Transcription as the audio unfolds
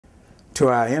To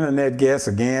our internet guests,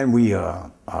 again, we are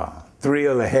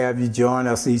thrilled to have you join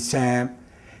us each time.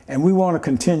 And we want to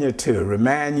continue to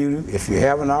remind you, if you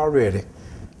haven't already,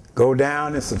 go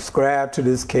down and subscribe to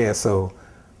this cast so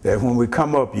that when we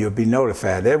come up, you'll be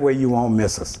notified. That way you won't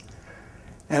miss us.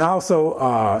 And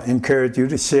also encourage you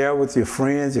to share with your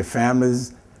friends, your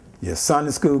families, your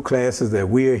Sunday school classes that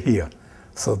we're here,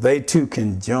 so they too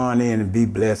can join in and be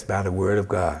blessed by the Word of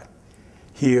God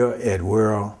here at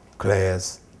World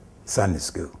Class Sunday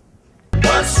School.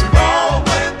 What's wrong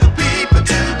with the people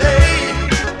today?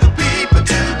 The people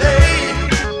today.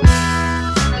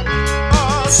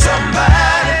 Oh,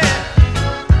 somebody.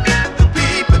 The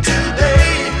people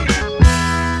today.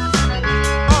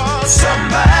 Oh,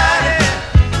 somebody.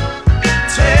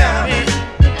 Tell me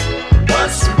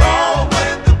what's wrong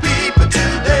with the people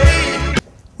today.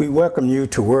 We welcome you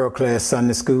to World Class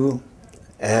Sunday School.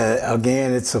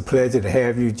 Again, it's a pleasure to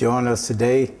have you join us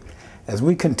today. As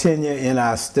we continue in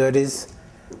our studies,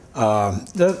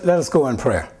 let us go in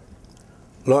prayer.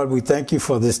 Lord, we thank you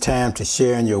for this time to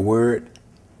share in your word.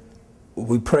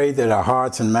 We pray that our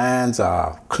hearts and minds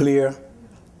are clear,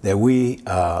 that we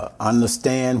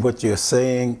understand what you're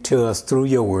saying to us through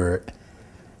your word,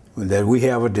 that we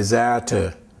have a desire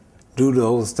to do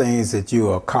those things that you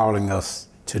are calling us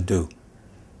to do.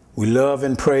 We love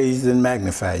and praise and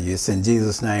magnify you. It's in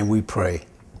Jesus' name we pray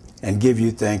and give you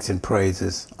thanks and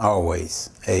praises always.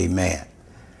 Amen.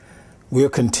 We are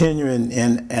continuing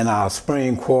in our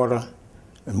spring quarter,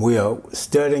 and we are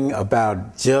studying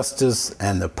about justice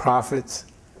and the prophets.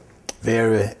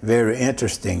 Very, very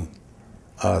interesting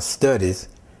studies.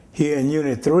 Here in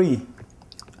Unit 3,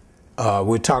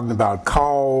 we're talking about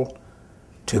call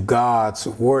to God's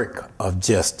work of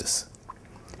justice.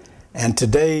 And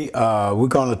today we're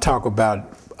going to talk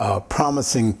about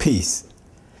promising peace.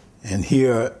 And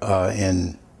here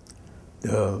in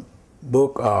the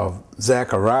book of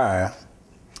Zechariah,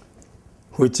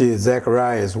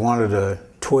 Zechariah is one of the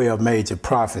 12 major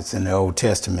prophets in the Old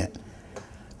Testament.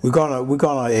 We're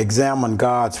gonna examine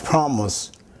God's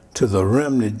promise to the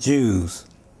remnant Jews.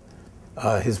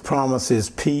 His promise is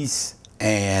peace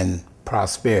and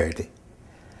prosperity.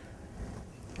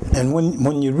 And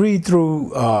when you read through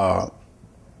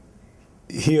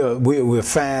here, we'll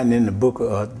find in the book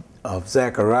of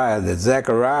Zechariah that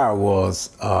Zechariah was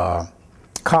a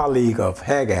colleague of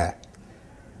Haggai,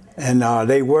 and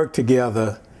they worked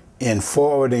together in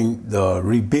forwarding the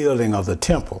rebuilding of the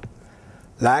temple.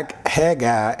 Like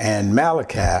Haggai and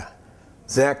Malachi,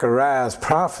 Zechariah's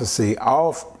prophecy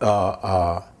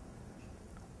after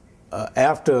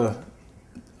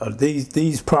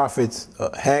these prophets,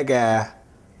 Haggai,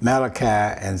 Malachi,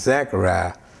 and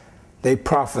Zechariah, they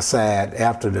prophesied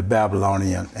after the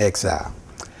Babylonian exile.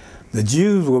 The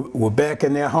Jews were back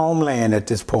in their homeland at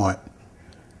this point,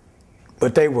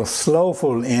 but they were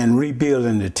slothful in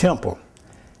rebuilding the temple.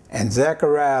 And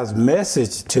Zechariah's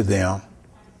message to them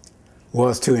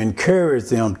was to encourage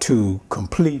them to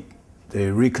complete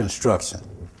the reconstruction.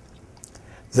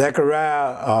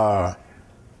 Zechariah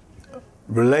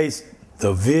relates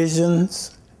the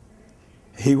visions,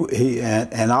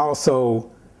 and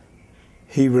also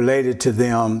he related to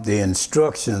them the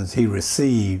instructions he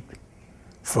received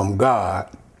from God.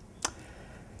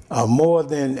 More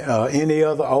than any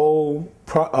other Old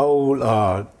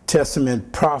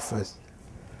Testament prophet,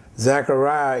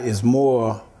 Zechariah is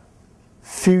more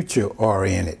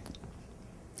future-oriented.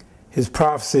 His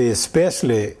prophecy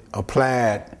especially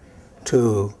applied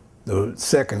to the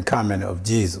second coming of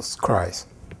Jesus Christ.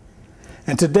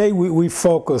 And today we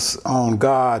focus on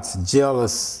God's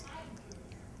jealous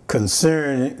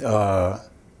concern,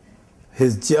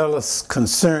 his jealous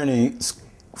concerning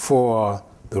for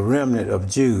the remnant of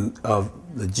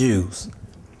the Jews.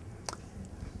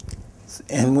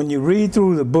 And when you read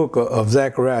through the book of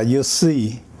Zechariah, you'll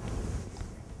see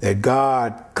that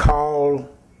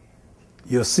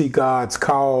you'll see God's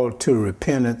call to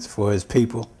repentance for his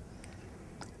people.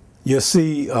 You'll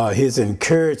see his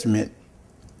encouragement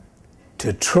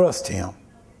to trust him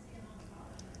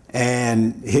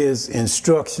and his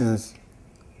instructions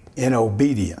in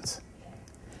obedience.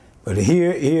 But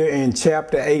here in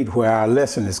chapter 8, where our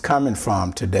lesson is coming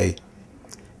from today,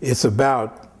 it's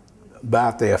about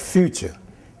their future.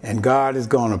 And God is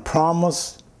going to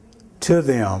promise to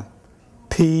them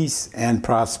peace and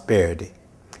prosperity.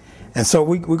 And so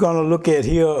we're going to look at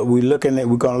here, we're going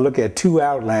to look at two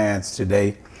outlines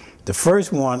today. The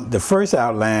first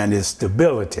outline is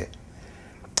stability.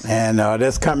 And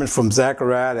that's coming from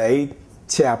Zechariah, the 8th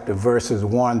chapter, verses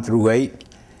 1 through 8.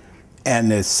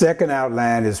 And the second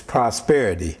outline is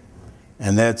prosperity.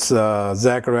 And that's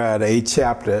Zechariah, the 8th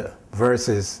chapter,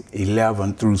 verses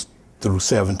 11 through through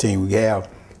 17. We have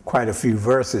quite a few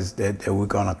verses that we're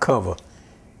going to cover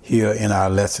here in our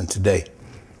lesson today.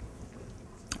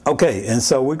 Okay, and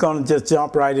so we're going to just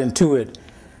jump right into it.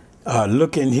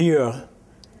 Looking here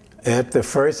at the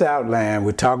first outline,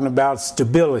 we're talking about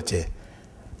stability.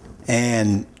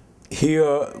 And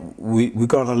here we're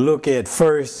going to look at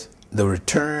first the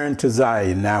return to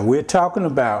Zion. Now we're talking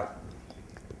about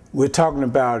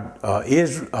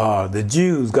Israel, the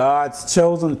Jews, God's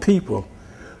chosen people,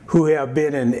 who have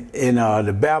been in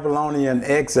the Babylonian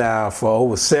exile for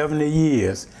over 70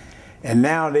 years, and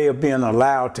now they are being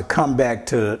allowed to come back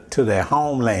to their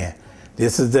homeland.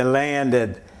 This is the land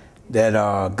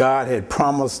that God had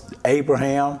promised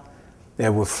Abraham,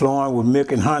 that was flowing with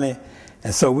milk and honey.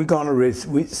 And so we're going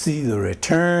to see the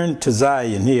return to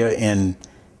Zion here in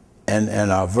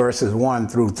verses 1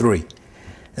 through 3.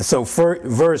 And so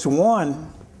verse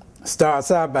 1 starts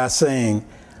out by saying,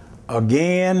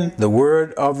 "Again, the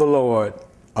word of the Lord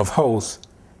of hosts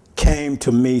came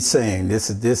to me, saying,"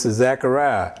 this is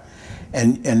Zechariah,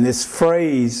 and this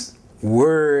phrase,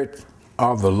 "word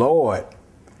of the Lord,"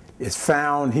 is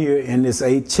found here in this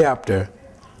 8th chapter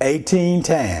 18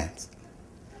 times.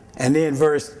 And then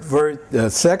the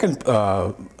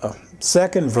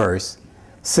second verse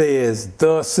says,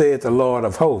 "Thus saith the Lord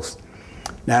of hosts."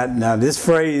 Now this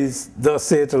phrase, "Thus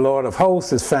saith the Lord of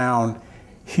hosts," is found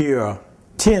here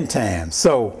 10 times.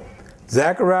 So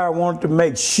Zechariah wanted to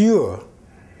make sure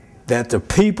that the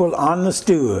people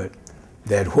understood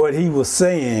that what he was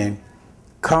saying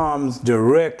comes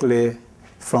directly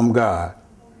from God.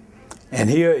 And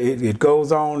here it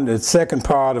goes on, the second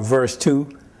part of verse 2,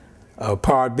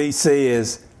 part B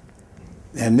says,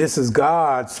 and this is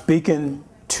God speaking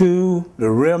to the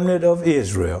remnant of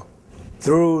Israel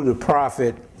through the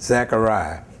prophet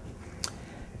Zechariah.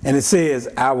 And it says,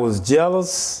 "I was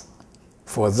jealous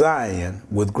for Zion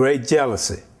with great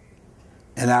jealousy,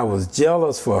 and I was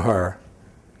jealous for her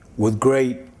with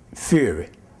great fury."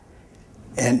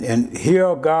 And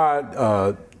here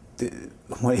God,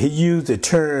 when he used the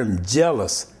term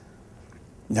jealous,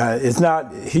 now it's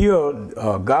not here.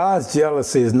 God's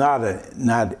jealousy is not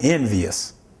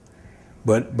envious,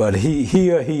 but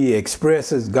he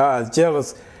expresses God's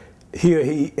jealous. Here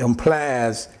he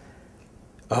implies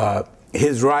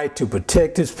his right to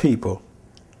protect his people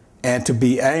and to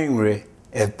be angry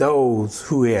at those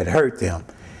who had hurt them.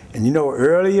 And you know,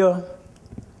 earlier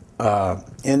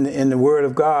in the Word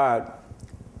of God,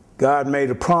 God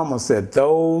made a promise that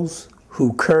those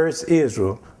who curse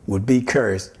Israel would be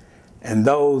cursed, and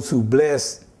those who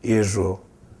bless Israel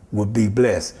would be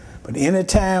blessed. But any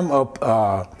time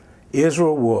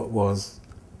Israel was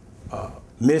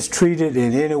mistreated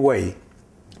in any way,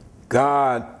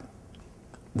 God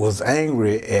was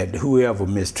angry at whoever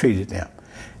mistreated them.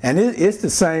 And it's the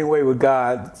same way with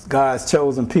God's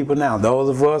chosen people now. Those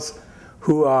of us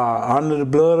who are under the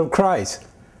blood of Christ,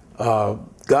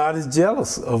 God is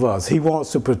jealous of us. He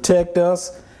wants to protect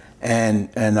us, and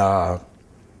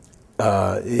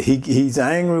he's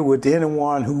angry with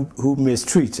anyone who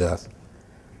mistreats us.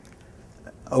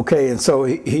 Okay, and so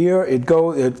here it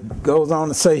goes on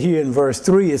to say here in verse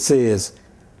 3, it says,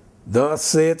 "Thus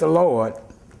saith the Lord."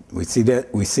 We see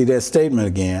that statement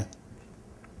again.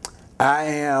 "I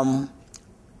am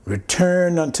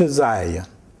returned unto Zion,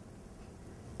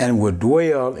 and will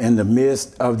dwell in the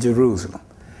midst of Jerusalem."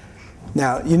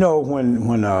 Now, you know,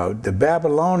 when the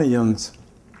Babylonians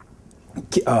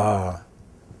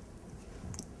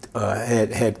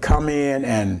had come in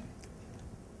and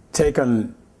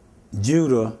taken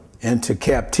Judah into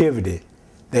captivity,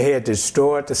 they had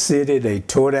destroyed the city. They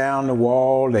tore down the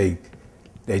wall. They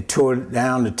tore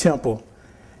down the temple,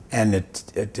 and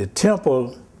the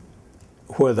temple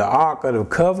where the Ark of the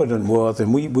Covenant was,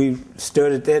 and we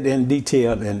studied that in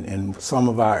detail in some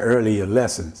of our earlier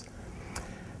lessons.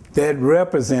 That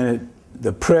represented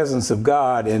the presence of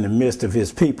God in the midst of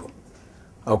his people.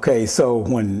 Okay, so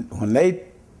when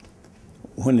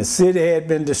the city had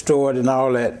been destroyed and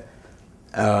all that,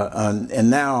 and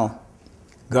now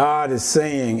God is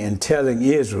saying and telling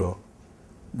Israel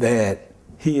that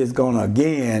he is going to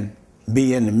again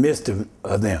be in the midst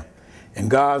of them. And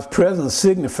God's presence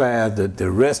signifies the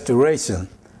restoration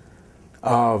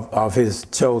of his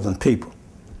chosen people.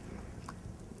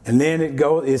 And then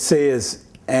it says,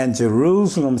 "And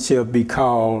Jerusalem shall be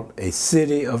called a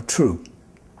city of truth."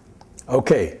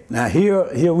 Okay, now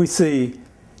here we see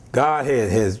God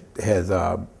has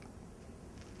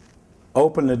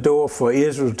opened the door for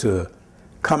Israel to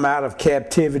come out of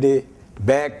captivity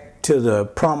back to the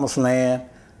promised land,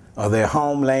 or their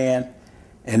homeland,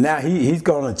 and now he's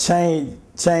going to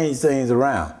change things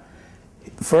around.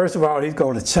 First of all, he's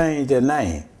going to change their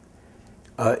name.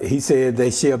 he said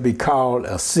they shall be called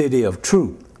a city of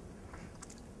truth.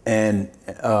 And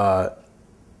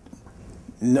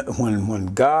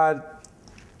when God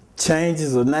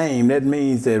changes a name, that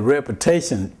means that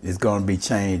reputation is going to be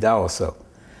changed also.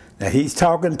 Now he's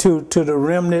talking to the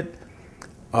remnant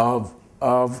of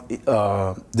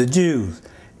the Jews,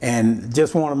 and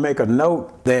just want to make a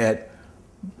note that,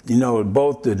 you know,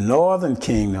 both the northern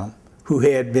kingdom, who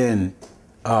had been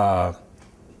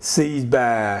seized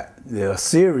by the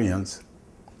Assyrians,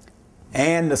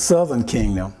 and the southern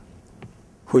kingdom,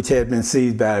 which had been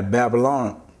seized by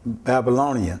the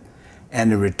Babylonian,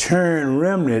 and the returned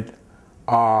remnant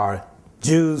are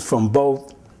Jews from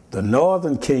both the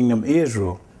northern kingdom,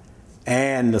 Israel,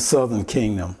 and the southern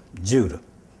kingdom, Judah.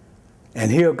 And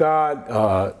here God,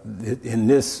 in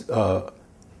this,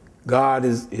 God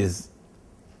is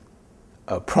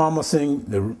promising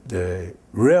the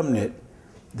remnant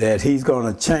that he's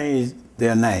going to change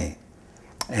their name.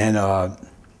 And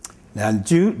now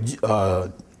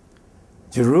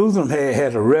Jerusalem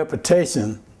had a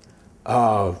reputation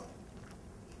of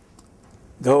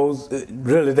those,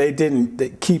 really they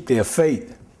didn't keep their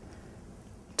faith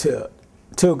to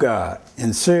God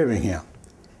in serving him.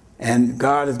 And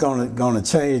God is going to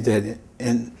change that.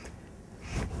 In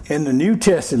the New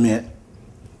Testament,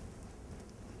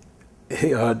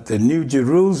 the New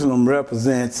Jerusalem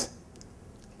represents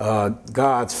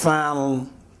God's final,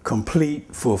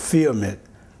 complete fulfillment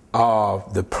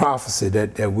of the prophecy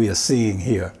that we are seeing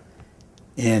here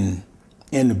in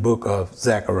the book of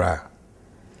Zechariah.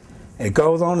 It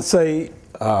goes on to say,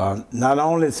 not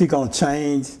only is he going to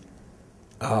change,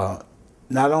 not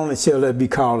only shall it be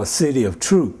called a city of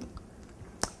truth,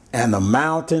 and the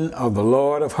mountain of the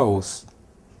Lord of hosts,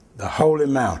 the holy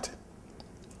mountain.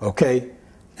 Okay,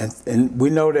 and we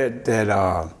know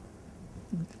that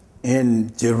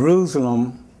in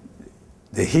Jerusalem,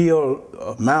 the hill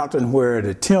mountain where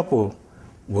the temple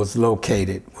was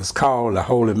located was called the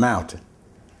Holy Mountain.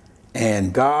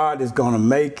 And God is going to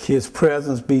make his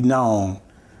presence be known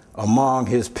among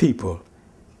his people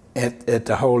at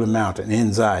the Holy Mountain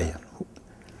in Zion.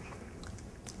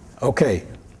 Okay.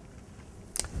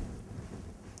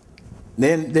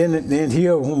 Then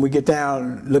here, when we get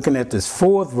down looking at this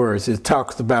fourth verse, it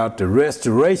talks about the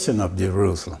restoration of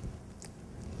Jerusalem.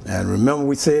 And remember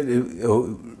we said,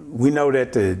 we know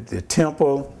that the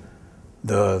temple,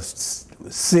 the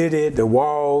city, the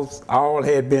walls, all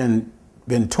had been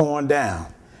torn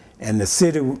down, and the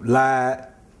city lied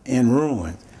in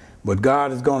ruins. But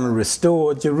God is going to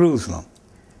restore Jerusalem.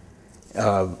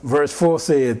 Verse 4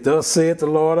 says, "Thus saith the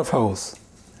Lord of hosts,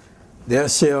 there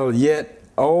shall yet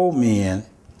old men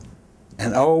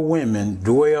and old women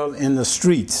dwell in the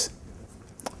streets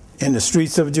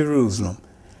of Jerusalem,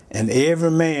 and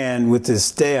every man with his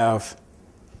staff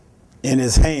in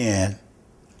his hand,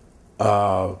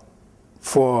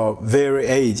 for very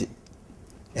aged."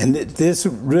 And this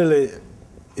really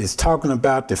is talking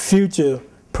about the future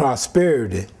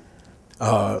prosperity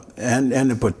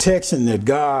and the protection that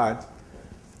God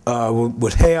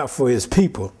would have for his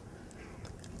people.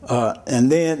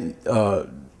 And then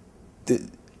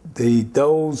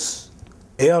those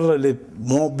elderly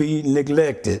won't be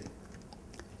neglected,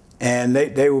 and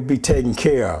they will be taken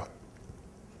care of.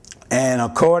 And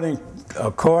according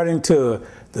to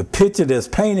the picture that's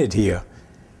painted here,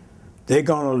 they're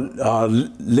going to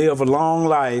live a long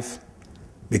life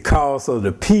because of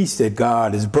the peace that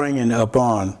God is bringing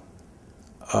upon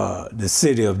the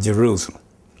city of Jerusalem.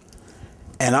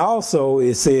 And also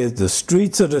it says, the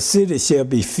streets of the city shall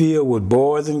be filled with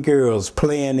boys and girls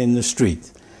playing in the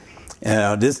streets.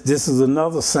 And this is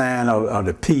another sign of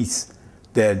the peace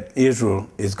that Israel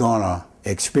is going to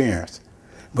experience.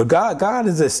 But God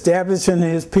is establishing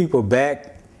his people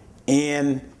back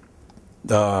in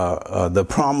the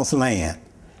promised land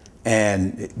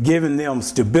and giving them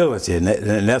stability, and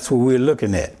that's what we're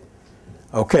looking at.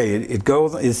 Okay,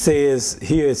 it says,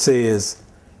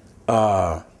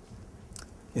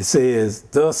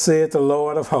 "Thus saith the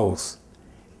Lord of hosts,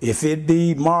 if it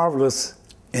be marvelous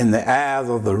in the eyes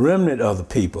of the remnant of the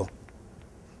people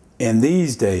in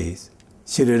these days,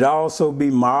 should it also be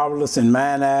marvelous in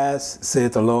mine eyes,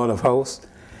 saith the Lord of hosts."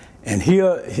 And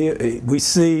here we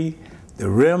see the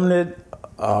remnant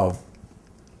of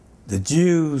the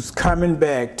Jews coming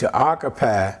back to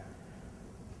occupy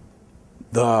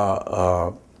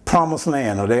the promised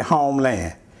land, or their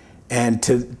homeland. And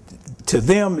to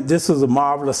them, this is a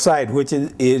marvelous sight, which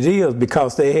it is,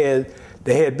 because they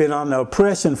had been under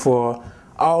oppression for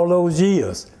all those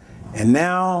years. And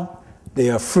now they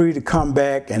are free to come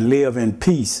back and live in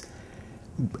peace.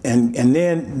 And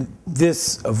then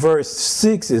this verse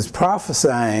 6 is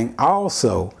prophesying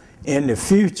also in the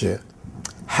future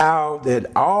how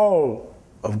that all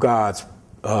of God's,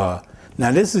 now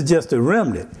this is just a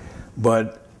remnant,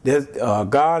 but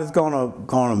God is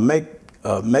gonna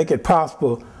make it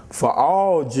possible for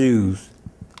all Jews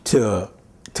to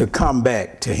come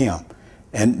back to Him,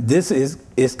 and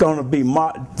it's going to be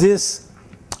what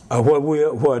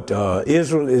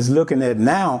Israel is looking at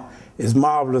now is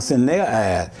marvelous in their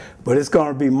eyes, but it's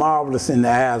going to be marvelous in the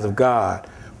eyes of God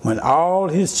when all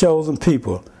His chosen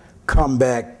people come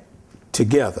back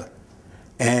together.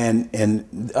 And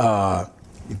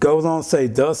it goes on to say,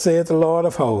 "Thus saith the Lord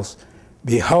of hosts,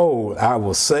 behold, I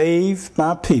will save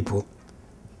my people."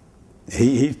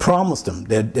 He promised them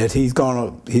that he's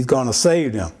gonna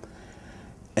save them.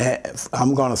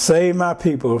 I'm gonna save my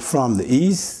people from the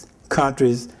east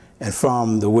countries and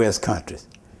from the west countries.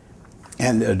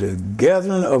 And the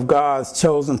gathering of God's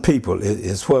chosen people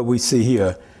is what we see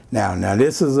here now. Now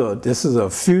this is a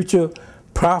future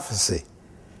prophecy.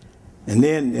 And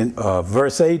then in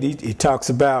verse 8 he talks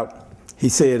about, he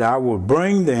said, "I will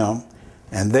bring them,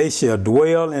 and they shall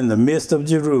dwell in the midst of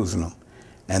Jerusalem.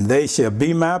 And they shall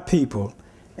be my people,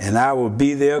 and I will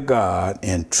be their God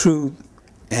in truth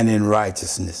and in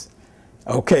righteousness."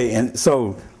 Okay, and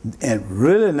so, and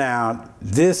really now,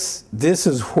 this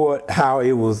is how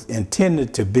it was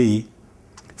intended to be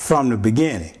from the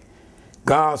beginning.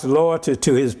 God's loyalty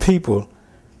to His people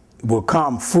will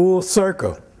come full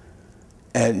circle,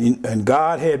 and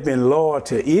God had been loyal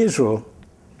to Israel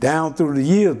down through the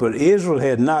years, but Israel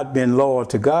had not been loyal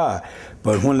to God.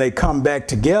 But when they come back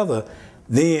together,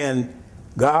 then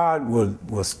God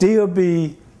will still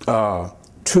be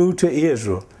true to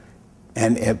Israel,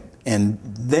 and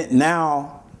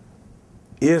now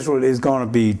Israel is going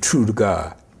to be true to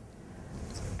God.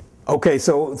 Okay,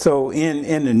 so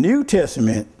in the New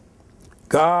Testament,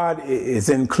 God is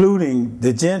including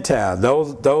the Gentiles,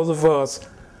 those of us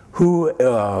who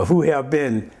have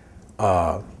been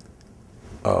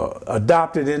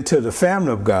adopted into the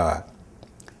family of God.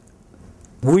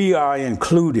 We are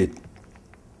included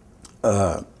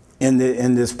in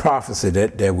this prophecy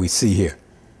that we see here.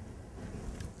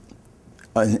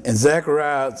 And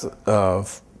Zechariah's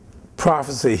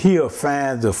prophecy here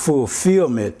finds the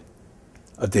fulfillment,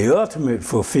 the ultimate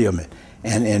fulfillment.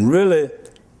 And really,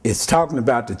 it's talking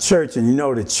about the church, and you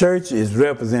know the church is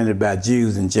represented by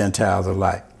Jews and Gentiles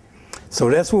alike. So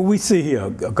that's what we see here.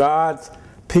 God's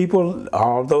people,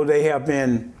 although they have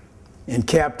been in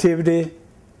captivity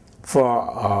for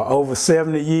over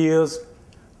 70 years,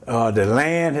 the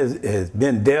land has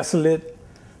been desolate.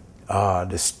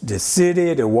 The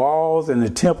city, the walls, and the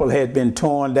temple had been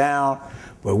torn down.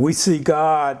 But we see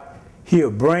God here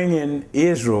bringing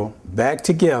Israel back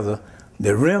together,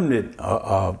 the remnant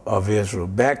of Israel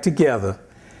back together,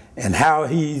 and how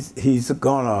he's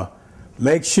going to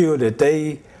make sure that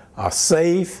they are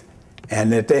safe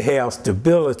and that they have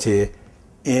stability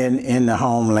in the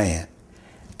homeland.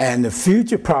 And the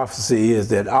future prophecy is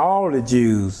that all the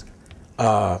Jews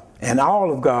and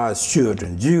all of God's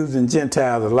children, Jews and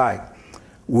Gentiles alike,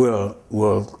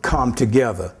 will come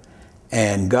together.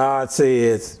 And God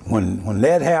says, when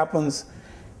that happens,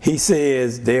 He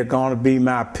says, they're going to be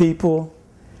my people,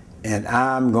 and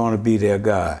I'm going to be their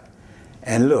God.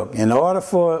 And look, in order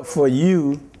for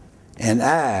you and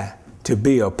I to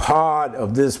be a part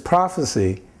of this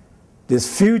prophecy,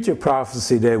 this future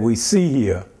prophecy that we see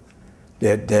here,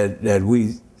 that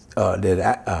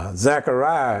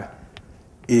Zechariah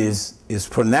is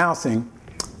pronouncing,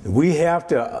 we have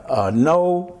to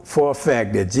know for a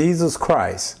fact that Jesus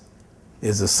Christ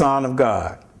is the Son of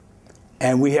God.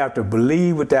 And we have to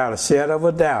believe without a shadow of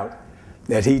a doubt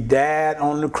that He died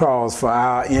on the cross for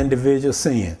our individual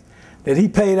sin, that He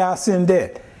paid our sin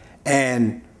debt.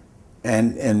 And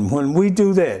when we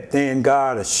do that, then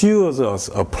God assures us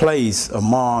a place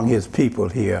among His people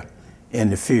here in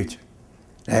the future.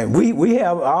 And we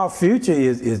have, our future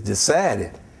is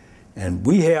decided, and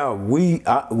we have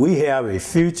a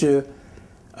future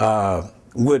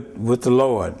with the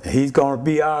Lord. He's going to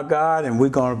be our God, and we're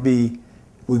going to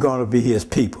be His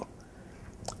people.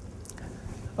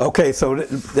 Okay, so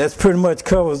that's pretty much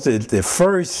covers the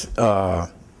first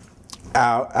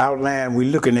outline. We're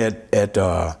looking at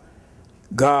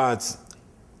God's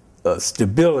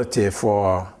stability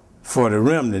for the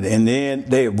remnant, and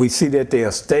then we see that they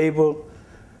are stable.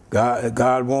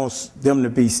 God wants them to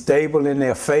be stable in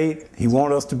their faith. He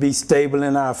wants us to be stable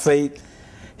in our faith.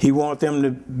 He wants them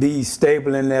to be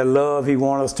stable in their love. He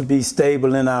wants us to be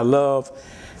stable in our love.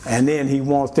 And then He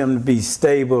wants them to be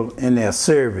stable in their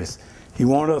service. He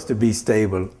wants us to be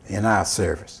stable in our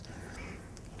service.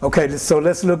 Okay, so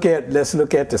let's look at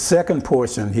the second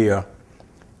portion here,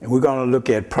 and we're going to look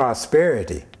at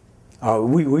prosperity.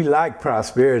 We like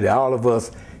prosperity. All of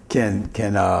us can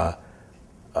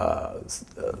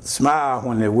smile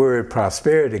when the word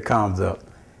prosperity comes up.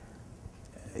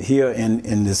 Here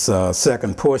in this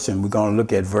second portion, we're going to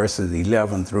look at verses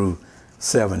 11 through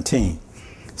 17.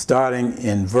 Starting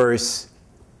in verse,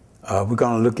 we're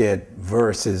going to look at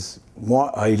verses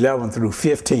 11 through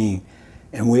 15,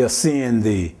 and we are seeing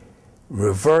the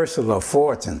reversal of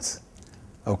fortunes.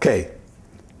 Okay,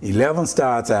 11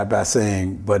 starts out by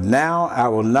saying, "But now I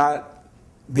will not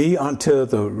be unto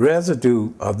the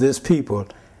residue of this people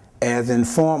as in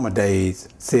former days,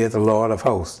 saith the Lord of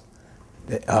hosts."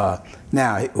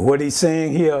 Now, what he's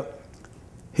saying here,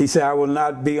 he said, "I will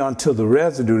not be unto the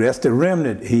residue." That's the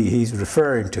remnant he's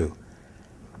referring to.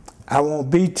 I won't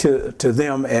be to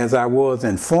them as I was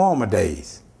in former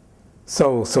days.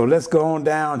 So let's go on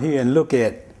down here and look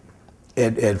at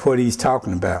what he's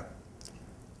talking about.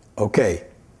 Okay,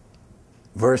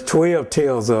 verse 12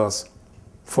 tells us,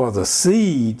 "For the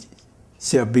seed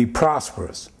shall be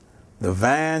prosperous, the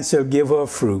vine shall give her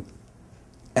fruit,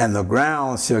 and the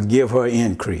ground shall give her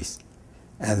increase,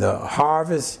 and the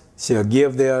harvest shall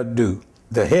give their due,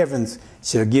 the heavens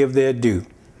shall give their due,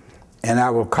 and I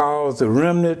will cause the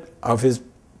remnant of his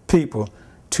people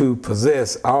to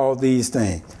possess all these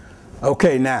things."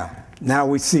 Okay, now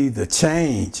we see the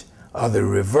change of the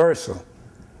reversal.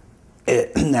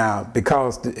 Now,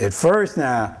 because at first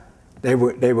now they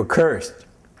were cursed.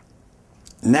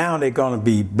 Now they're going to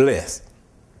be blessed.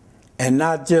 And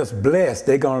not just blessed,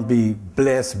 they're going to be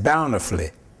blessed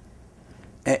bountifully.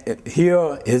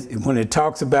 Here is when it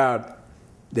talks about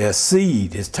their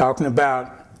seed, it's talking about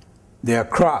their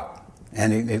crop.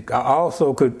 And it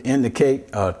also could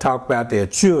indicate, talk about their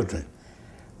children.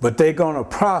 But they're going to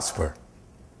prosper.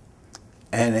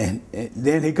 And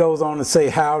then he goes on to say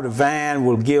how the vine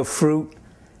will give fruit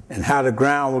and how the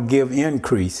ground will give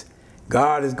increase.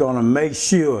 God is going to make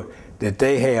sure that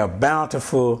they have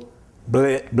bountiful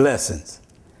blessings.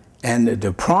 And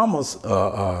the promise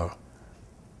of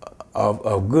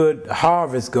good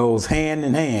harvest goes hand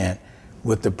in hand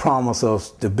with the promise of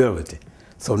stability.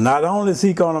 So not only is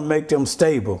he going to make them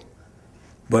stable,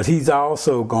 but he's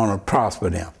also going to prosper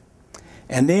them.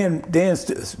 And then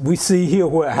we see here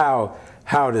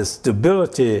how the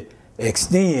stability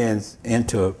extends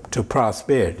into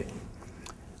prosperity.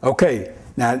 Okay,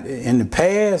 now in the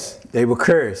past they were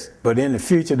cursed, but in the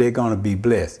future they're going to be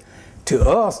blessed. To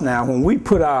us now, when we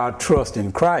put our trust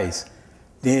in Christ,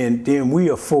 then we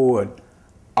afford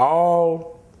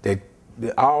all the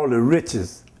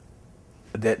riches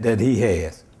that he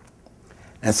has.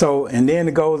 And then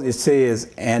it says,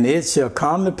 "And it shall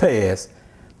come to pass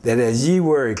that as ye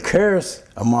were a curse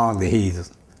among the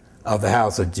heathens of the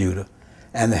house of Judah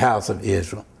and the house of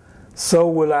Israel, so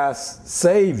will I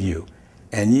save you,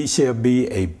 and ye shall be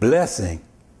a blessing."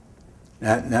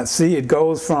 Now see, it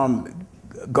goes from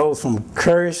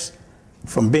curse,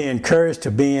 from being cursed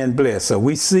to being blessed. So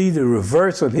we see the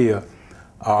reversal here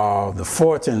of the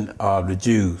fortune of the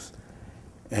Jews.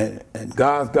 And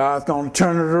God's going to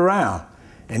turn it around.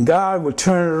 And God will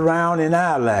turn it around in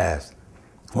our lives.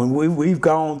 When we've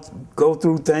go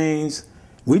through things,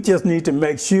 we just need to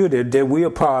make sure that we are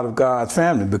part of God's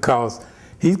family, because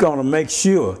he's going to make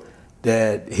sure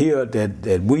that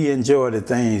we enjoy the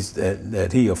things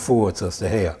that he affords us to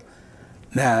have.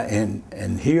 Now,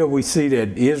 and here we see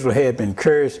that Israel had been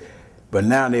cursed, but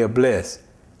now they're blessed.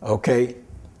 Okay?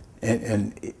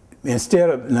 And instead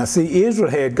of, now see,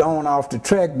 Israel had gone off the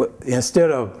track, but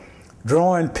instead of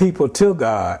drawing people to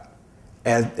God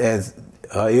as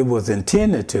it was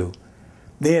intended to,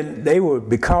 then they were,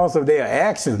 because of their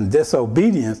actions,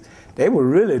 disobedience, they were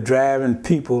really driving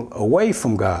people away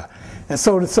from God. And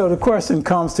so the question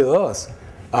comes to us,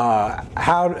 how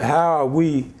are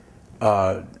we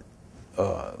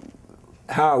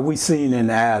seen in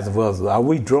the eyes of others? Are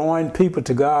we drawing people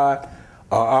to God,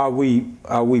 or are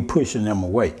we pushing them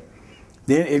away?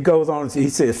 Then it goes on, he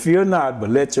says, "Fear not, but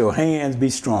let your hands be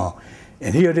strong."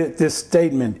 And here this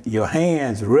statement, your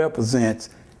hands represents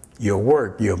your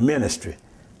work, your ministry.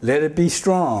 Let it be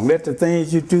strong. Let the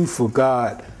things you do for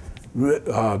God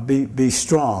be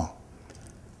strong.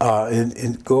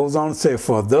 It goes on to say,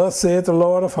 "For thus saith the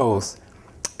Lord of hosts,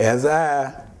 as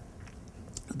I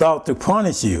thought to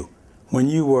punish you when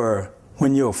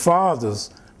your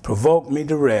fathers provoked me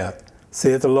to wrath,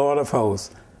 saith the Lord of hosts,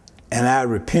 and I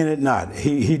repented not."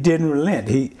 He didn't relent.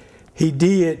 He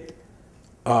didn't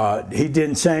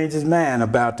change his mind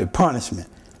about the punishment.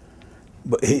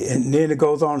 And then it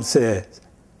goes on to say,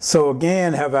 "So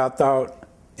again have I thought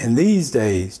in these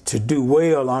days to do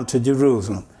well unto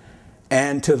Jerusalem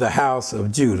and to the house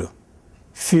of Judah.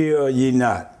 Fear ye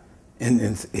not."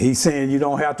 And he's saying you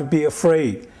don't have to be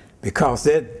afraid because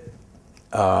that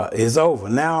is over.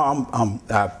 Now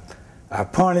I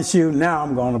punish you, now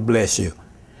I'm going to bless you.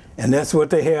 And that's what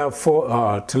they have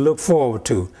for to look forward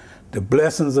to, the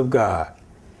blessings of God.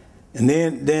 And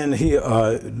then here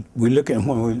we look at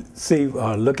when we see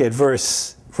look at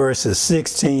verses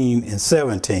 16 and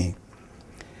 17.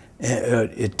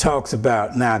 And, it talks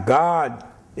about now God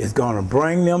is going to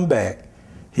bring them back.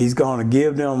 He's going to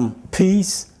give them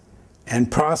peace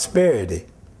and prosperity.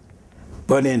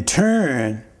 But in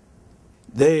turn,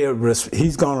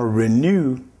 he's going to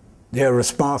renew their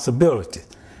responsibility.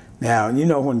 Now, you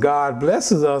know, when God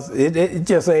blesses us, it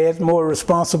just adds more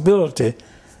responsibility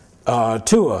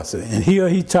to us. And here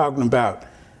he's going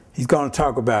to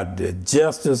talk about the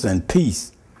justice and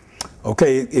peace.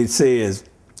 Okay, it says,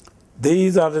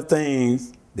 these are the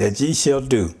things that ye shall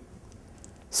do.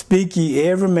 Speak ye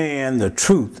every man the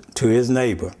truth to his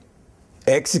neighbor.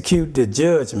 Execute the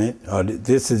judgment, or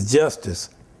this is justice,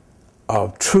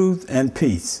 of truth and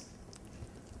peace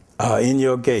in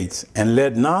your gates. And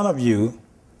let none of you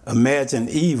imagine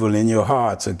evil in your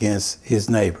hearts against his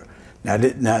neighbor. Now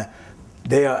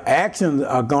their actions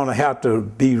are going to have to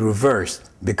be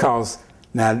reversed, because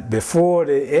now before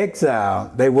the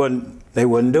exile they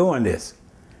wasn't doing this.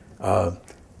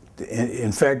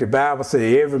 In fact, the Bible said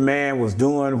every man was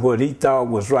doing what he thought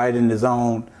was right in his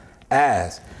own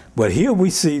eyes. But here we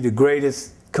see the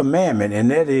greatest commandment, and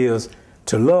that is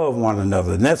to love one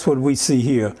another. And that's what we see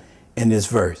here in this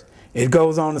verse. It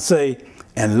goes on to say,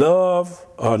 and love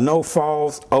no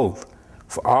false oath,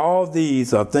 for all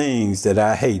these are things that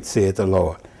I hate, saith the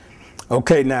Lord.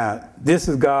 Okay, now this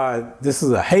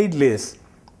is a hate list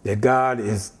that God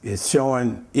is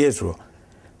showing Israel.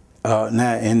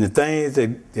 Now, and the things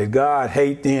that God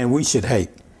hates, then we should hate.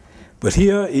 But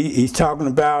here he's talking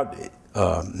about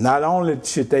not only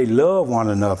should they love one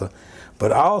another,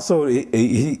 but also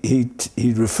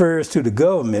he refers to the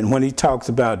government when he talks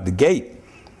about the gate.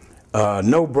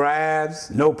 No bribes,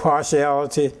 no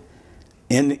partiality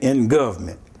in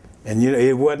government. And you know,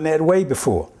 it wasn't that way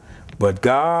before. But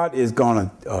God is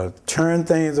going to turn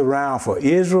things around for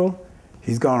Israel.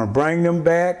 He's going to bring them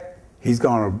back. He's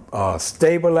going to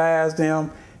stabilize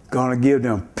them, going to give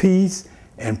them peace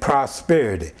and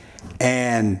prosperity.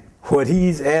 And what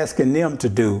he's asking them to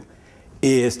do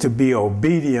is to be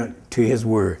obedient to his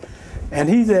word. And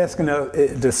he's asking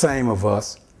the same of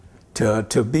us,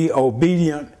 to be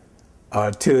obedient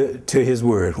to his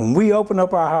word. When we open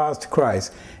up our hearts to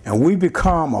Christ and we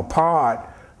become a part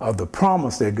of the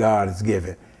promise that God has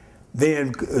given,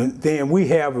 then we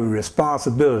have a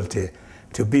responsibility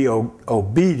to be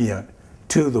obedient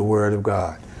to the word of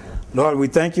God. Lord, we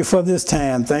thank you for this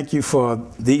time. Thank you for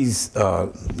these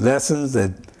lessons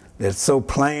that's so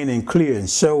plain and clear and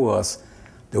show us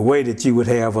the way that you would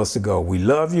have us to go. We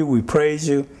love you, we praise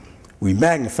you, we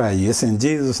magnify you. It's in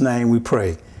Jesus' name we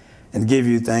pray and give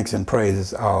you thanks and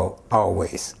praises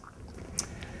always.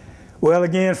 Well,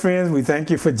 again, friends, we thank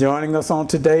you for joining us on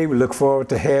today. We look forward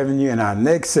to having you in our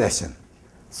next session.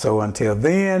 So until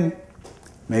then,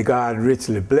 may God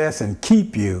richly bless and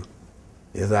keep you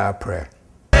is our prayer.